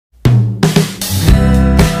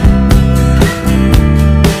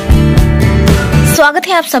स्वागत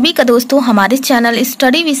है आप सभी का दोस्तों हमारे चैनल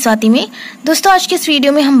स्टडी विद स्वाति में। दोस्तों आज के इस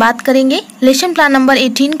वीडियो में हम बात करेंगे लेसन प्लान नंबर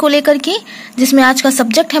 18 को लेकर के, जिसमें आज का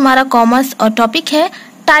सब्जेक्ट है हमारा कॉमर्स और टॉपिक है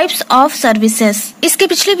टाइप्स ऑफ सर्विसेज। इसके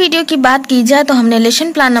पिछली वीडियो की बात की जाए तो हमने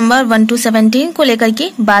लेसन प्लान नंबर 1 to 17 को लेकर के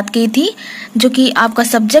बात की थी, जो कि आपका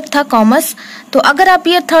सब्जेक्ट था कॉमर्स। तो अगर आप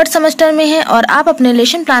ईयर 3rd सेमेस्टर में हैं और आप अपने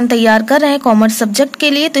लेसन प्लान तैयार कर रहे हैं कॉमर्स सब्जेक्ट के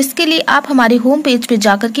लिए, तो इसके लिए आप हमारे होम पेज पे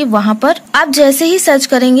जाकर के वहाँ पर आप जैसे ही सर्च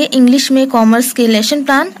करेंगे इंग्लिश में कॉमर्स के लेसन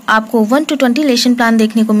प्लान, आपको 1 to 20 लेसन प्लान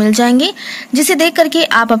देखने को मिल जाएंगे, जिसे देख करके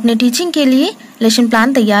आप अपने टीचिंग के लिए लेसन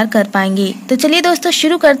प्लान तैयार कर पाएंगे। तो चलिए दोस्तों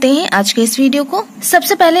शुरू करते हैं आज के इस वीडियो को।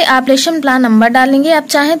 सबसे पहले आप लेसन प्लान नंबर डालेंगे, आप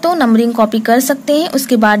चाहें तो नंबरिंग कॉपी कर सकते हैं।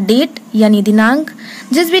 उसके बाद डेट यानी दिनांक,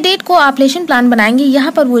 जिस भी डेट को आप लेसन प्लान बनाएंगे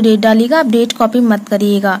यहाँ पर वो डेट डालिएगा, आप डेट कॉपी मत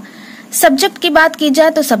करिएगा। सब्जेक्ट की बात की जाए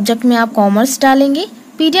तो सब्जेक्ट में आप कॉमर्स डालेंगे।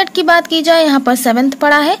 पीरियड की बात की जाए यहाँ पर 7th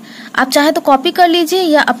पढ़ा है, आप चाहे तो कॉपी कर लीजिए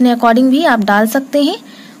या अपने अकॉर्डिंग भी आप डाल सकते हैं।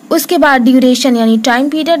 उसके बाद ड्यूरेशन यानी टाइम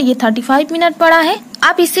पीरियड, ये 35 मिनट पड़ा है,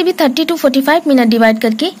 आप इसे भी 30 to 45 मिनट डिवाइड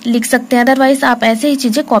करके लिख सकते हैं, अदरवाइज आप ऐसे ही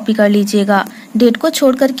चीजें कॉपी कर लीजिएगा डेट को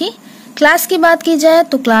छोड़ करके। क्लास की बात की जाए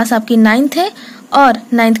तो क्लास आपकी 9th है और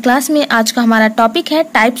 9th क्लास में आज का हमारा टॉपिक है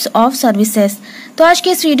टाइप्स ऑफ सर्विसेज। तो आज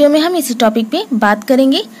के इस वीडियो में हम इसी टॉपिक पे बात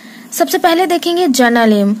करेंगे। सबसे पहले देखेंगे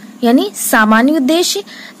जनरल एम यानी सामान्य उद्देश्य।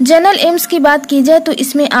 जनरल एम्स की बात की जाए तो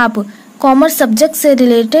इसमें आप कॉमर्स सब्जेक्ट से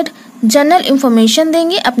रिलेटेड जनरल इंफॉर्मेशन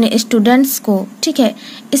देंगे अपने स्टूडेंट्स को, ठीक है।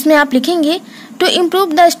 इसमें आप लिखेंगे to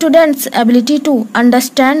improve the students ability to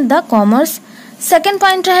understand the commerce. Second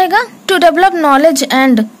point रहेगा to develop knowledge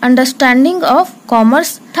and understanding of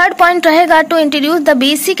commerce. Third point रहेगा to introduce the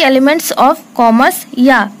basic elements of commerce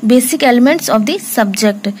या basic elements of the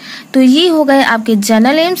subject. तो ये हो गए आपके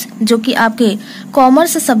general AIIMS जो कि आपके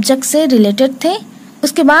कॉमर्स सब्जेक्ट से रिलेटेड थे।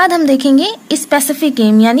 उसके बाद हम देखेंगे स्पेसिफिक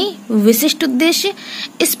एम यानी विशिष्ट उद्देश्य।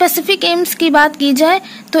 स्पेसिफिक एम्स की बात की जाए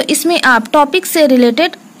तो इसमें आप टॉपिक से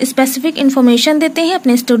रिलेटेड स्पेसिफिक इंफॉर्मेशन देते हैं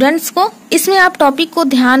अपने स्टूडेंट्स को। इसमें आप टॉपिक को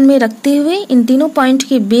ध्यान में रखते हुए इन तीनों पॉइंट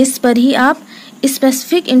के बेस पर ही आप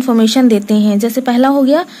स्पेसिफिक इंफॉर्मेशन देते हैं। जैसे पहला हो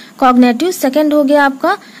गया कॉग्निटिव, सेकंड हो गया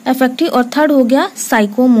आपका अफेक्टिव और थर्ड हो गया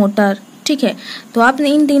साइकोमोटर, ठीक है। तो आप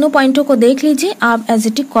इन तीनों पॉइंटों को देख लीजिए, आप एज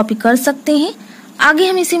इट इज कॉपी कर सकते हैं। आगे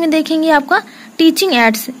हम इसी में देखेंगे आपका टीचिंग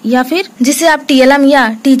एड्स या फिर जिसे आप TLM या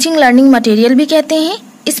टीचिंग लर्निंग मटेरियल भी कहते हैं।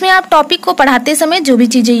 इसमें आप टॉपिक को पढ़ाते समय जो भी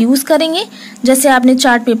चीजें यूज करेंगे, जैसे आपने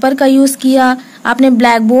चार्ट पेपर का यूज किया, आपने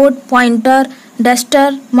black board, pointer,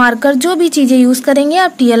 duster, marker, जो भी चीजें यूज करेंगे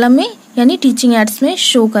आप TLM में यानी टीचिंग एड्स में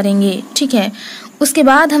शो करेंगे, ठीक है। उसके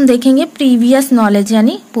बाद हम देखेंगे प्रीवियस नॉलेज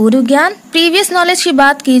यानी पूर्व ज्ञान। प्रीवियस नॉलेज की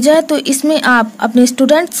बात की जाए तो इसमें आप अपने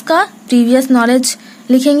स्टूडेंट्स का प्रीवियस नॉलेज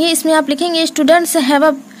लिखेंगे। इसमें आप लिखेंगे students have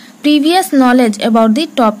a previous knowledge about the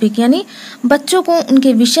topic, यानी बच्चों को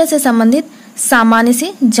उनके विषय से संबंधित सामान्य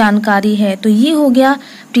से जानकारी है। तो ये हो गया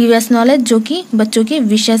प्रीवियस नॉलेज जो कि बच्चों के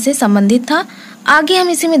विषय से संबंधित था। आगे हम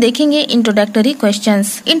इसी में देखेंगे इंट्रोडक्टरी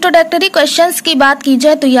क्वेश्चंस। इंट्रोडक्टरी क्वेश्चंस की बात की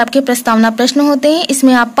जाए तो ये आपके प्रस्तावना प्रश्न होते हैं।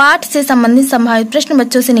 इसमें आप पाठ से संबंधित संभावित प्रश्न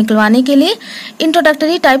बच्चों से निकलवाने के लिए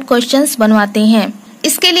इंट्रोडक्टरी टाइप क्वेश्चंस बनवाते हैं।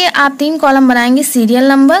 इसके लिए आप 3 कॉलम बनाएंगे, सीरियल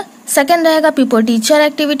नंबर, सेकंड रहेगा पीपल टीचर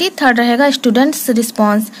एक्टिविटी, थर्ड रहेगा स्टूडेंट्स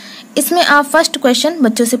रिस्पॉन्स। इसमें आप फर्स्ट क्वेश्चन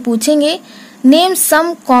बच्चों से पूछेंगे name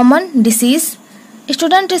some common disease.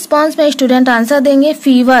 Student response में स्टूडेंट आंसर देंगे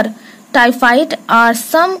fever, typhoid are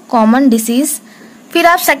some common disease. फिर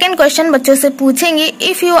आप सेकंड क्वेश्चन बच्चों से पूछेंगे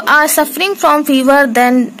if you are suffering from fever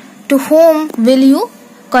then to home will you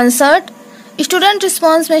consult. Student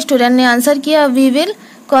response में स्टूडेंट ने answer किया we will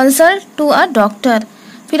consult to a doctor.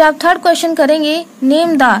 फिर आप थर्ड क्वेश्चन करेंगे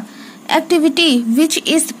name the activity which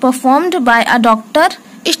is performed by a doctor.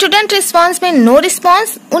 Student response में no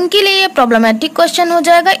response, उनके लिए ये प्रॉब्लमेटिक क्वेश्चन हो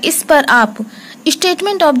जाएगा। इस पर आप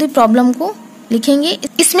स्टेटमेंट ऑफ द प्रॉब्लम को लिखेंगे।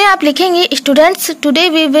 इसमें आप लिखेंगे students today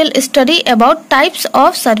we will study about types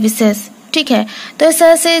of services, ठीक है। तो इस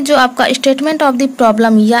तरह से जो आपका स्टेटमेंट ऑफ द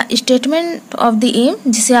प्रॉब्लम या स्टेटमेंट ऑफ द एम,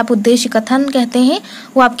 जिसे आप उद्देश्य कथन कहते हैं,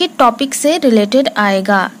 वो आपके टॉपिक से रिलेटेड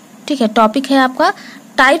आएगा, ठीक है। टॉपिक है आपका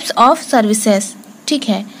टाइप्स ऑफ सर्विसेज, ठीक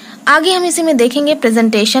है। आगे हम इसी में देखेंगे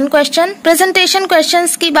प्रेजेंटेशन क्वेश्चन। प्रेजेंटेशन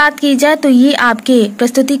क्वेश्चंस की बात की जाए तो ये आपके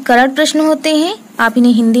प्रस्तुतिकरण प्रश्न होते हैं, आप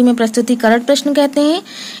इन्हें हिंदी में प्रस्तुतिकरण प्रश्न कहते हैं।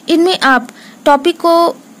 इनमें आप टॉपिक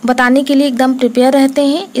को बताने के लिए एकदम प्रिपेयर रहते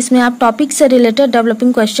हैं। इसमें आप टॉपिक से रिलेटेड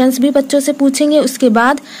डेवलपिंग क्वेश्चंस भी बच्चों से पूछेंगे। उसके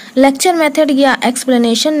बाद लेक्चर मेथड या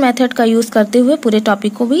एक्सप्लेनेशन मेथड का यूज करते हुए पूरे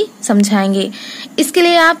टॉपिक को भी समझाएंगे। इसके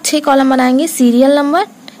लिए आप 6 कॉलम बनाएंगे, serial number,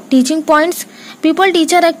 teaching points, people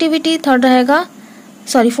teacher activity,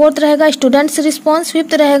 fourth रहेगा स्टूडेंट्स रिस्पॉन्स,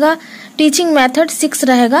 फिफ्थ रहेगा टीचिंग मेथड, 6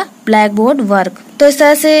 रहेगा ब्लैक बोर्ड वर्क। तो इस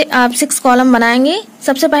तरह से आप 6 कॉलम बनाएंगे।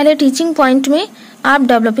 सबसे पहले टीचिंग पॉइंट में आप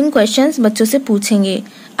डेवलपिंग क्वेश्चंस बच्चों से पूछेंगे।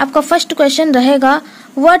 आपका फर्स्ट क्वेश्चन रहेगा,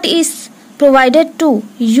 what is provided to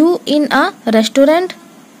you in a restaurant.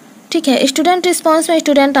 ठीक है, स्टूडेंट रिस्पॉन्स में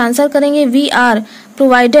स्टूडेंट आंसर करेंगे, वी आर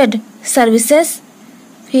प्रोवाइडेड सर्विसेज।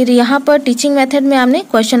 फिर यहाँ पर टीचिंग मेथड में आपने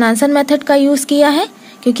क्वेश्चन आंसर मेथड का यूज किया है,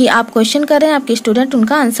 क्योंकि आप क्वेश्चन कर रहे हैं, आपके स्टूडेंट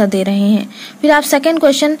उनका आंसर दे रहे हैं। फिर आप सेकंड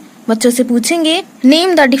क्वेश्चन बच्चों से पूछेंगे,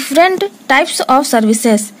 name the different types of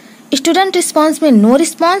services. Student response में नो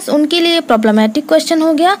रिस्पॉन्स, उनके लिए प्रॉब्लमेटिक क्वेश्चन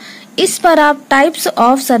हो गया। इस पर आप टाइप्स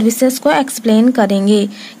ऑफ सर्विसेज को एक्सप्लेन करेंगे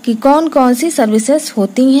कि कौन कौन सी सर्विसेज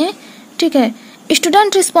होती हैं। ठीक है,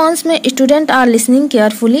 स्टूडेंट रिस्पॉन्स में student are listening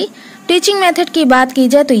carefully. Teaching method की बात की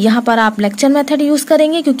जाए तो यहाँ पर आप लेक्चर मेथड यूज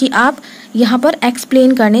करेंगे, क्योंकि आप यहाँ पर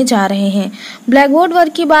एक्सप्लेन करने जा रहे हैं। ब्लैक बोर्ड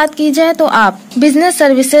वर्क की बात की जाए तो आप बिजनेस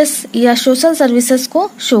सर्विसेज या सोशल सर्विसेज को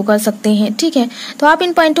शो कर सकते हैं। ठीक है, तो आप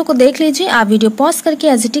इन पॉइंटों को देख लीजिए, आप वीडियो पॉज करके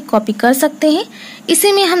एज इट इज कॉपी कर सकते हैं।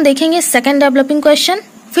 इसी में हम देखेंगे सेकेंड डेवलपिंग क्वेश्चन।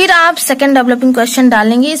 फिर आप सेकेंड डेवलपिंग क्वेश्चन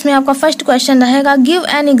डालेंगे। इसमें आपका फर्स्ट क्वेश्चन रहेगा, give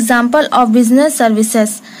an example of business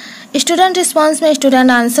services. Student response में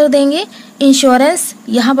स्टूडेंट आंसर देंगे, इंश्योरेंस।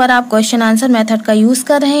 यहाँ पर आप क्वेश्चन आंसर मेथड का यूज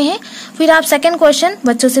कर रहे हैं। फिर आप सेकंड क्वेश्चन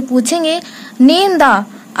बच्चों से पूछेंगे, name the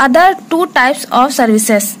other two types of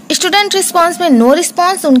services. Student response में नो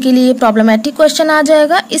रिस्पॉन्स, उनके लिए प्रॉब्लमेटिक क्वेश्चन आ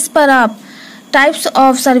जाएगा। इस पर आप टाइप्स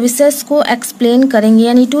ऑफ सर्विसेज को एक्सप्लेन करेंगे,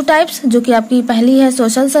 यानी टू टाइप्स, जो कि आपकी पहली है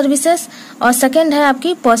सोशल सर्विसेज और सेकंड है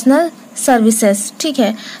आपकी पर्सनल सर्विसेज। ठीक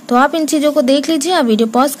है, तो आप इन चीजों को देख लीजिए, आप वीडियो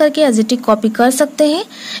पॉज करके एज इट इज कॉपी कर सकते हैं।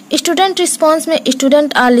 स्टूडेंट रिस्पॉन्स में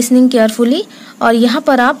स्टूडेंट आर लिसनिंग केयरफुली, और यहाँ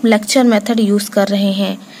पर आप लेक्चर मेथड यूज कर रहे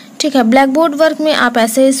हैं। ठीक है, ब्लैक बोर्ड वर्क में आप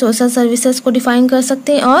ऐसे सोशल सर्विसेज को डिफाइन कर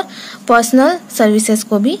सकते हैं और पर्सनल सर्विसेज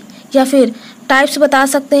को भी, या फिर टाइप्स बता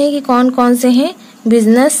सकते हैं कि कौन कौन से हैं,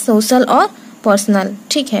 बिजनेस, सोशल और पर्सनल।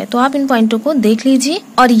 ठीक है, तो आप इन पॉइंटों को देख लीजिए।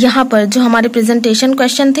 और यहाँ पर जो हमारे प्रेजेंटेशन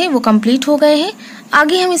क्वेश्चन थे वो कंप्लीट हो गए हैं।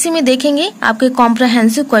 आगे हम इसी में देखेंगे आपके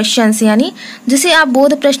कॉम्प्रहेंसिव क्वेश्चंस, यानी जिसे आप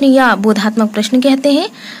बोध प्रश्न या बोधात्मक प्रश्न कहते हैं।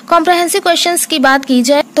 कॉम्प्रहेंसिव क्वेश्चंस की बात की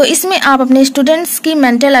जाए तो इसमें आप अपने स्टूडेंट्स की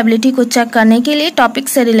मेंटल एबिलिटी को चेक करने के लिए टॉपिक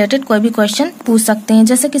से रिलेटेड कोई भी क्वेश्चन पूछ सकते हैं।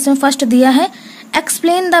 जैसे कि इसमें फर्स्ट दिया है,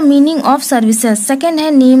 explain the meaning of services. Second है,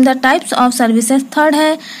 name the types of services. Third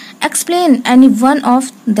है, explain any one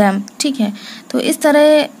of them. ठीक है, तो इस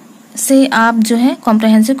तरह से आप जो है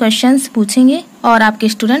कॉम्प्रहेंसिव क्वेश्चंस पूछेंगे और आपके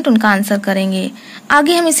स्टूडेंट उनका आंसर करेंगे।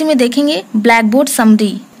 आगे हम इसी में देखेंगे black board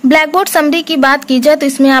summary. Black board summary की बात की जाए तो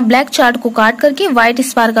इसमें आप ब्लैक चार्ट को काट करके व्हाइट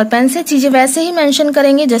स्पार्कल पेन से चीजें वैसे ही मेंशन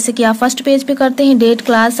करेंगे जैसे कि आप फर्स्ट पेज पे करते हैं। Date,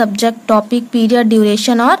 class, subject, topic, period,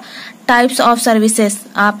 duration और टाइप्स ऑफ सर्विसेज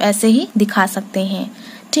आप ऐसे ही दिखा सकते हैं।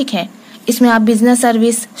 ठीक है, इसमें आप बिजनेस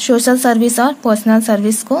सर्विस, सोशल सर्विस और पर्सनल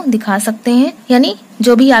सर्विस को दिखा सकते हैं, यानी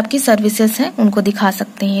जो भी आपकी सर्विसेज हैं उनको दिखा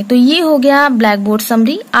सकते हैं। तो ये हो गया ब्लैक बोर्ड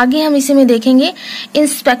समरी। आगे हम इसी में देखेंगे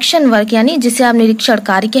इंस्पेक्शन वर्क, यानी जिसे आप निरीक्षण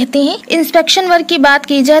कार्य कहते हैं। इंस्पेक्शन वर्क की बात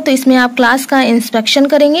की जाए तो इसमें आप क्लास का इंस्पेक्शन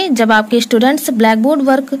करेंगे जब आपके students black board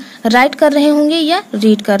work right कर रहे होंगे या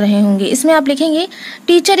रीड कर रहे होंगे। इसमें आप लिखेंगे,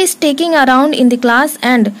 teacher is taking around in the class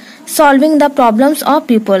and solving the problems of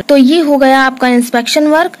people. तो ये हो गया आपका इंस्पेक्शन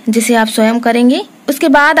वर्क, जिसे आप स्वयं करेंगे। उसके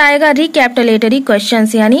बाद आएगा रिकैपिटुलेटरी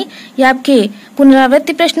क्वेश्चंस, यानी ये आपके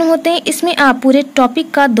पुनरावृत्ति प्रश्न होते हैं। इसमें आप पूरे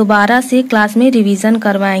टॉपिक का दोबारा से क्लास में रिवीजन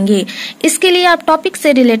करवाएंगे। इसके लिए आप टॉपिक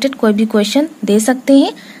से रिलेटेड कोई भी क्वेश्चन दे सकते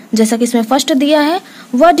हैं, जैसा कि इसमें फर्स्ट दिया है,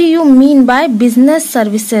 what do you mean by business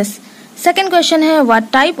services. Second question है,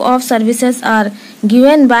 what type of services are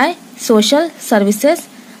given by social services.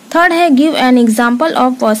 Third है, give an example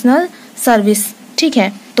of personal service. ठीक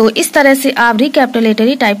है, तो इस तरह से आप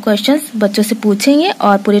रिकैपिटुलेटरी टाइप क्वेश्चंस बच्चों से पूछेंगे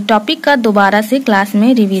और पूरे टॉपिक का दोबारा से क्लास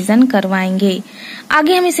में रिवीजन करवाएंगे।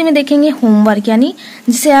 आगे हम इसी में देखेंगे होमवर्क, यानी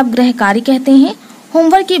जिसे आप गृह कार्य कहते हैं।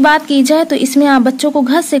 होमवर्क की बात की जाए तो इसमें आप बच्चों को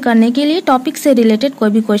घर से करने के लिए टॉपिक से रिलेटेड कोई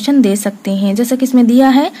भी क्वेश्चन दे सकते हैं, जैसे कि इसमें दिया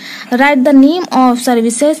है, right the name of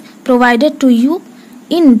services provided to you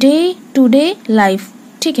in day to day life.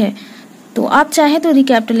 ठीक है, तो आप चाहे तो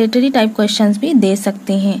रिकैपिटुलेटरी टाइप क्वेश्चंस भी दे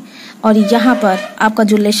सकते हैं। और यहाँ पर आपका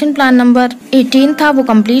जो लेसन प्लान नंबर 18 था वो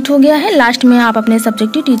कंप्लीट हो गया है। लास्ट में आप अपने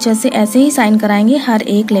सब्जेक्टिव टीचर से ऐसे ही साइन कराएंगे हर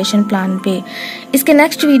एक लेसन प्लान पे। इसके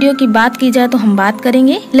नेक्स्ट वीडियो की बात की जाए तो हम बात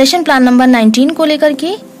करेंगे लेसन प्लान नंबर 19 को लेकर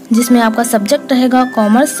के, जिसमें आपका सब्जेक्ट रहेगा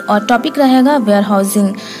कॉमर्स और टॉपिक रहेगा वेयर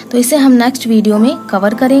हाउसिंग। तो इसे हम नेक्स्ट वीडियो में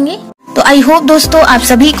कवर करेंगे। तो आई होप दोस्तों आप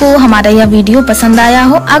सभी को हमारा यह वीडियो पसंद आया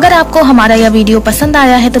हो। अगर आपको हमारा यह वीडियो पसंद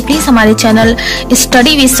आया है तो प्लीज हमारे चैनल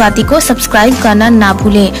स्टडी विद स्वाति को सब्सक्राइब करना ना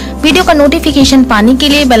भूलें। वीडियो का नोटिफिकेशन पाने के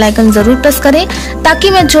लिए बेल आइकन जरूर प्रेस करें, ताकि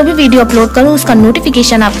मैं जो भी वीडियो अपलोड करूं उसका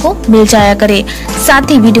नोटिफिकेशन आपको मिल जाया करे।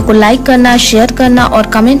 साथ ही वीडियो को लाइक करना, शेयर करना और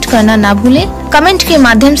कमेंट करना ना भूलें। कमेंट के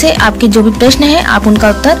माध्यम से आपके जो भी प्रश्न है आप उनका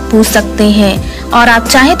उत्तर पूछ सकते हैं। और आप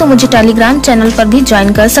चाहें तो मुझे टेलीग्राम चैनल पर भी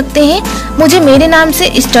ज्वाइन कर सकते हैं। मुझे मेरे नाम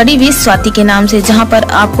से स्टडी विद स्वाति के नाम से, जहां पर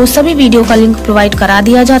आपको सभी वीडियो का लिंक प्रोवाइड करा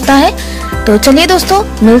दिया जाता है। तो चलिए दोस्तों,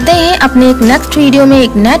 मिलते हैं अपने एक नेक्स्ट वीडियो में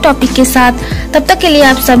एक नए टॉपिक के साथ। तब तक के लिए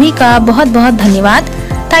आप सभी का बहुत बहुत धन्यवाद।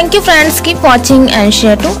 Thank you friends, keep watching and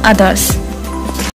share to others.